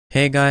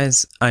Hey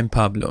guys, I'm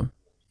Pablo,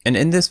 and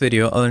in this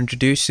video I'll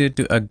introduce you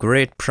to a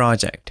great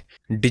project,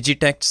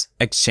 Digitex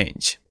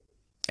Exchange.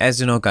 As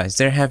you know guys,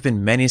 there have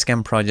been many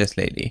scam projects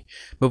lately,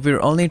 but we're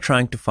only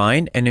trying to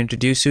find and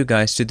introduce you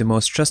guys to the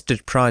most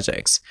trusted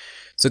projects.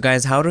 So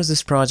guys, how does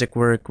this project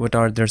work? What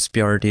are their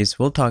securities?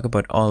 We'll talk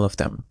about all of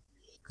them.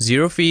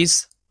 Zero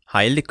fees,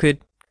 high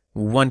liquid,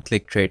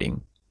 one-click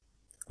trading.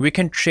 We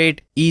can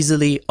trade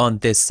easily on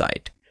this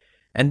site,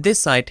 and this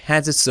site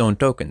has its own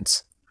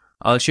tokens.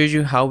 I'll show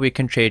you how we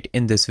can trade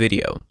in this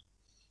video.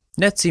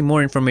 Let's see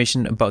more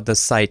information about the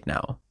site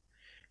now.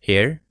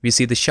 Here we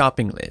see the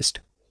shopping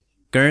list.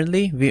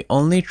 Currently we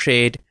only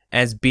trade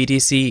as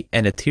BTC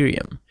and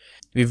Ethereum.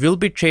 We will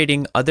be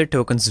trading other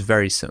tokens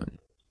very soon.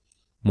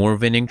 More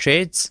winning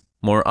trades,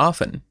 more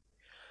often.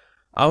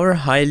 Our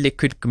high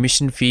liquid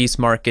commission fees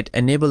market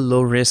enable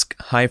low risk,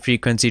 high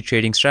frequency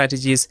trading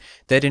strategies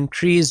that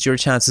increase your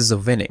chances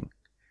of winning.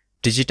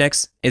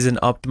 Digitex is an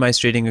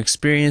optimized trading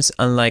experience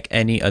unlike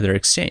any other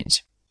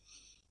exchange.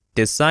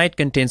 This site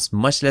contains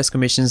much less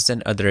commissions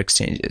than other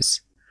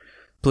exchanges.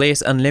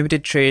 Place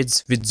unlimited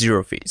trades with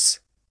zero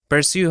fees.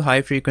 Pursue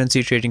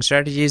high-frequency trading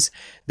strategies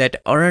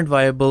that aren't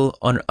viable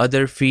on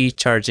other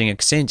fee-charging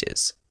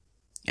exchanges.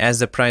 As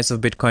the price of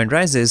Bitcoin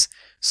rises,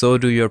 so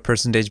do your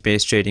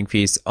percentage-based trading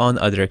fees on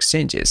other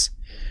exchanges.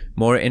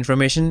 More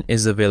information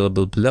is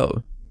available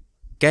below.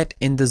 Get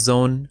in the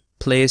zone.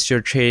 Place your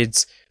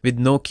trades with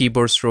no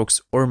keyboard strokes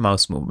or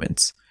mouse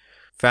movements.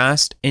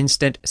 Fast,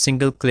 instant,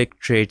 single-click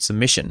trade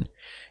submission.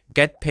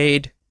 Get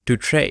paid to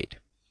trade.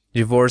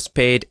 Rewards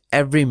paid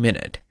every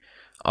minute.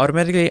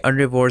 Automatically earn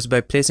rewards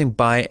by placing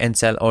buy and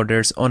sell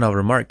orders on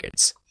our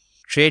markets.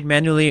 Trade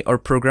manually or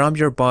program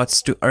your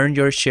bots to earn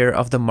your share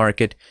of the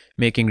market,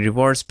 making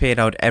rewards paid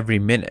out every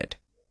minute.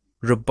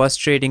 Robust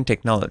trading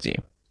technology.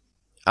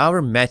 Our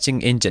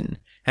matching engine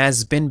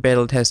has been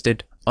battle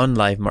tested on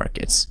live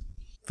markets,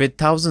 with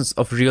thousands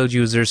of real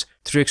users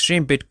through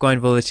extreme Bitcoin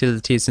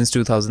volatility since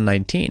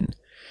 2019.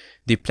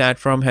 The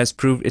platform has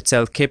proved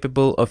itself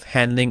capable of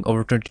handling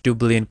over 22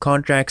 billion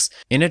contracts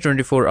in a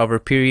 24-hour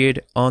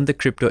period on the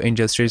crypto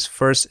industry's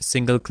first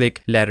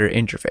single-click ladder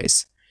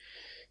interface.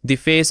 The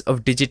face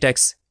of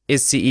Digitex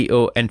is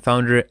CEO and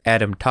founder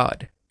Adam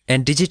Todd,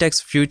 and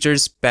Digitex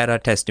Futures beta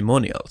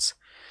testimonials.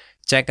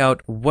 Check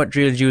out what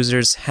real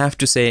users have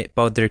to say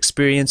about their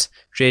experience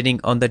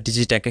trading on the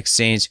Digitex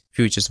Exchange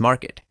futures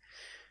market.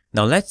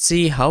 Now let's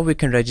see how we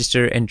can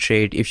register and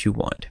trade if you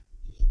want.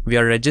 We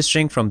are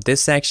registering from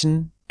this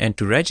section, and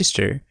to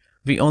register,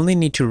 we only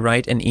need to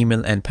write an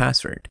email and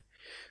password.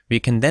 We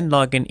can then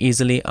log in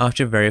easily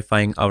after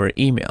verifying our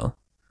email.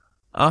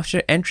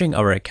 After entering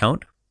our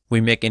account,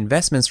 we make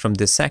investments from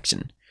this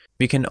section.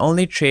 We can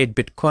only trade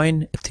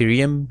Bitcoin,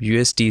 Ethereum,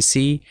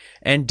 USDC,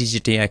 and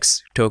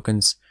Dgtx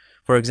tokens.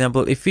 For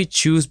example, if we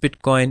choose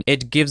Bitcoin,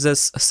 it gives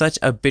us such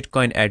a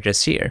Bitcoin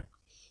address here.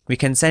 We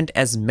can send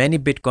as many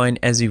Bitcoin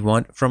as we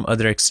want from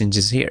other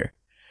exchanges here.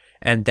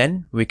 And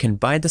then we can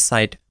buy the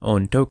site's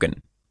own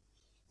token.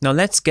 Now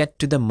let's get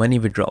to the money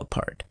withdrawal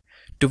part.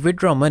 To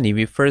withdraw money,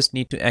 we first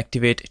need to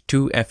activate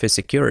 2FA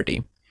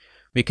security.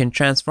 We can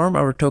transform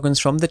our tokens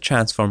from the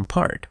transform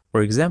part.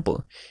 For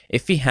example,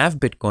 if we have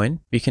Bitcoin,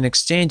 we can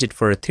exchange it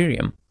for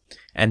Ethereum.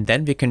 And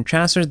then we can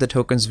transfer the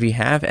tokens we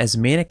have as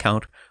main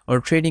account or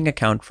trading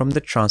account from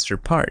the transfer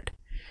part.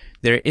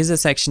 There is a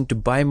section to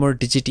buy more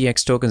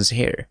Dgtx tokens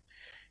here.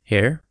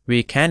 Here,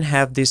 we can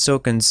have these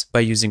tokens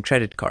by using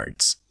credit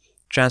cards,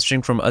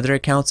 transferring from other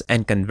accounts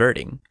and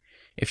converting.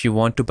 If you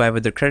want to buy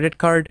with a credit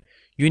card,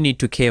 you need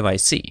to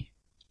KYC.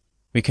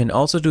 We can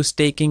also do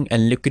staking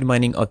and liquid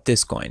mining of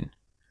this coin.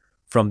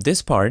 From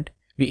this part,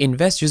 we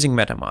invest using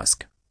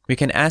MetaMask. We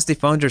can ask the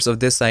founders of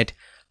this site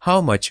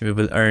how much we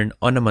will earn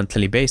on a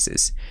monthly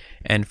basis.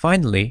 And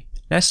finally,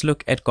 let's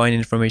look at coin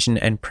information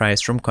and price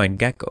from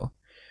Coingecko.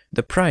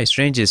 The price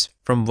ranges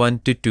from 1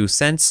 to 2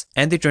 cents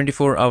and the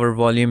 24-hour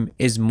volume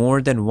is more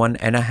than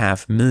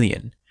 1.5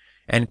 million.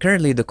 And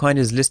currently the coin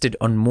is listed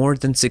on more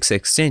than 6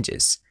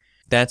 exchanges.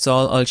 That's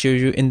all I'll show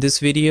you in this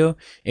video.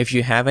 If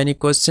you have any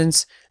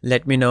questions,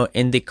 let me know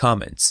in the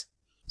comments.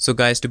 So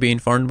guys, to be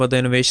informed about the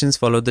innovations,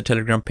 follow the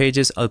Telegram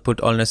pages. I'll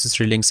put all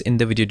necessary links in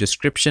the video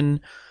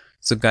description.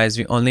 So guys,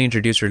 we only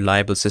introduce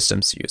reliable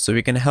systems to you so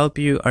we can help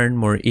you earn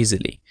more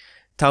easily.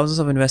 Thousands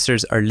of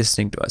investors are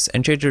listening to us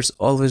and traders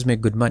always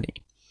make good money.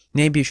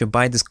 Maybe you should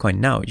buy this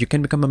coin now. You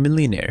can become a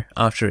millionaire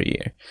after a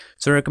year.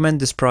 So I recommend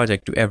this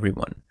project to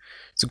everyone.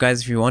 So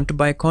guys, if you want to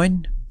buy a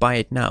coin, buy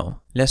it now.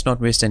 Let's not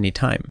waste any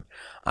time.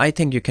 I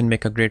think you can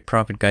make a great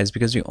profit guys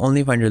because we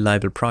only find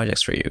reliable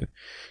projects for you.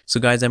 So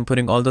guys, I'm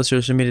putting all those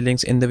social media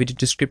links in the video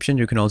description.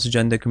 You can also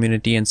join the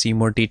community and see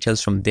more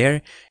details from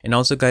there. And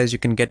also guys, you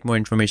can get more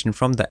information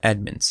from the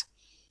admins.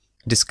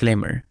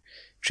 Disclaimer.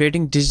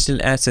 Trading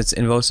digital assets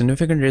involves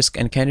significant risk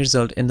and can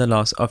result in the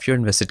loss of your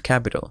invested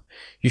capital.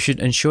 You should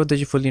ensure that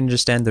you fully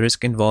understand the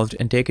risk involved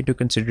and take into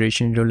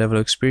consideration your level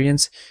of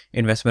experience,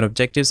 investment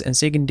objectives, and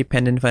seek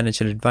independent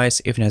financial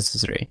advice if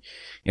necessary.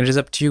 It is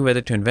up to you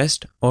whether to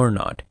invest or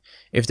not.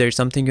 If there's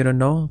something you don't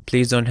know,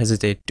 please don't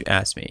hesitate to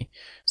ask me.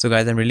 So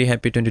guys, I'm really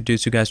happy to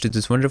introduce you guys to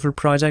this wonderful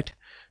project.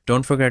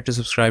 Don't forget to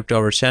subscribe to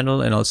our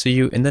channel, and I'll see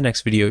you in the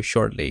next video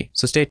shortly.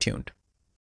 So stay tuned.